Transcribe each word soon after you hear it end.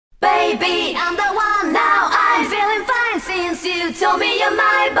Baby, I'm the one now. I'm feeling fine since you told me you're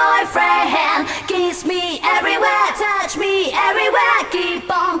my boyfriend. Kiss me everywhere, touch me everywhere.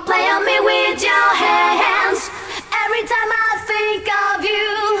 Keep on playing me with your hands. Every time I think of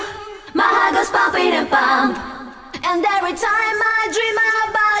you, my heart goes pumping and pump. And every time I dream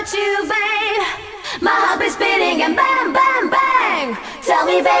about you, babe, my heart beats beating and bang, bang, bang. Tell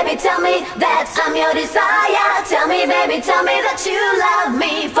me, baby, tell me that I'm your desire. Tell me, baby, tell me that you love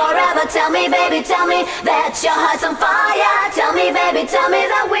me forever. Tell me, baby, tell me that your heart's on fire. Tell me, baby, tell me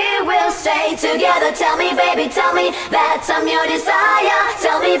that we will stay together. Tell me, baby, tell me that I'm your desire.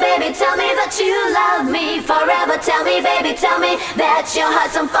 Tell me, baby, tell me that you love me forever. Tell me, baby, tell me that your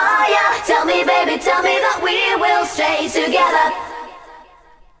heart's on fire. Tell me, baby, tell me that we will stay together.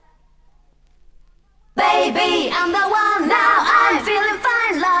 Baby, I'm the one now. I'm feeling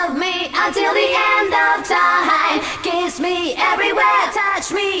fine. Love me until the end of time. Kiss me everywhere,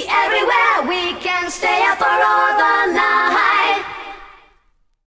 touch me everywhere. We can stay up for all